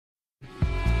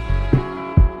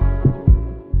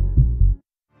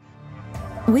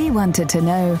We wanted to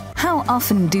know, how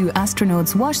often do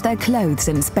astronauts wash their clothes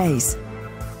in space?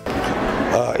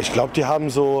 Ich glaube, die haben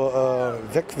so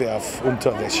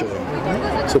Wegwerfunterwäsche,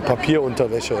 so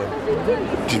Papierunterwäsche,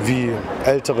 wie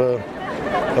ältere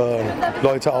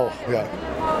Leute auch, ja.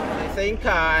 I think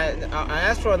an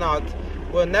astronaut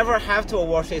will never have to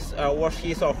wash his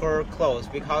or her clothes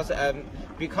because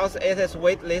it is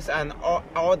weightless and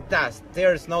all dust.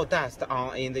 There is no dust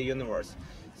in the universe,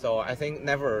 so I think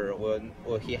never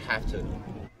will he have to.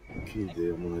 Aucune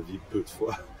idée, à mon avis, peu de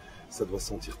fois. Ça doit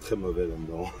sentir très mauvais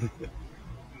là-dedans.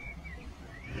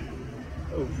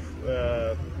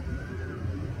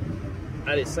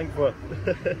 Allez, 5 fois.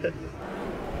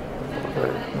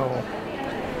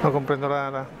 No comprendo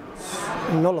nada.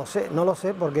 No lo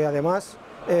sé, porque además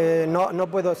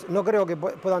no creo que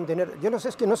puedan tener. Yo no sé,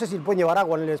 es que no sé si pueden llevar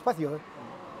agua en el espacio.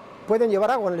 Pueden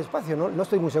llevar agua en el espacio, no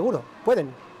estoy muy seguro.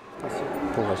 ¿Pueden?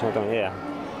 Pues no tengo ni idea.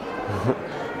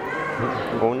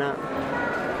 Una.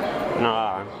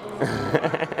 No.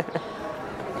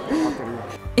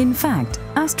 In fact,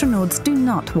 astronauts do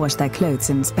not wash their clothes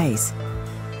in space.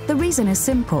 The reason is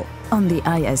simple. On the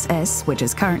ISS, which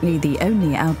is currently the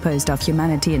only outpost of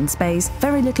humanity in space,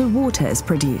 very little water is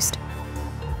produced.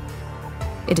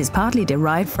 It is partly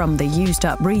derived from the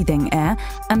used-up breathing air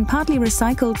and partly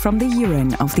recycled from the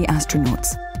urine of the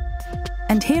astronauts.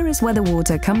 And here is where the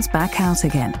water comes back out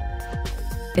again.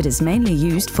 It is mainly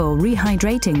used for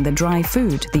rehydrating the dry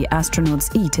food the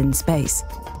astronauts eat in space.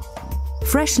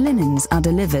 Fresh linens are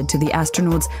delivered to the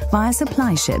astronauts via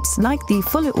supply ships like the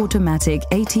fully automatic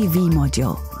ATV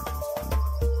module.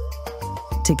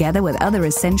 Together with other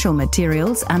essential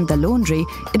materials and the laundry,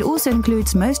 it also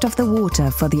includes most of the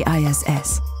water for the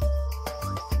ISS.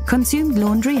 Consumed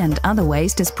laundry and other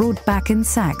waste is brought back in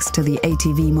sacks to the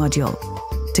ATV module.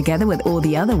 Together with all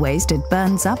the other waste, it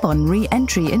burns up on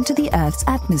re-entry into the Earth's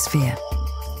atmosphere.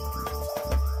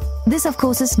 This, of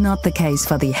course, is not the case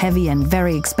for the heavy and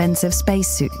very expensive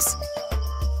spacesuits.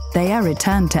 They are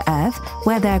returned to Earth,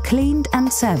 where they are cleaned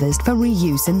and serviced for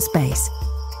reuse in space.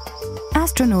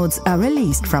 Astronauts are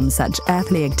released from such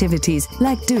earthly activities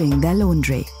like doing their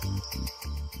laundry.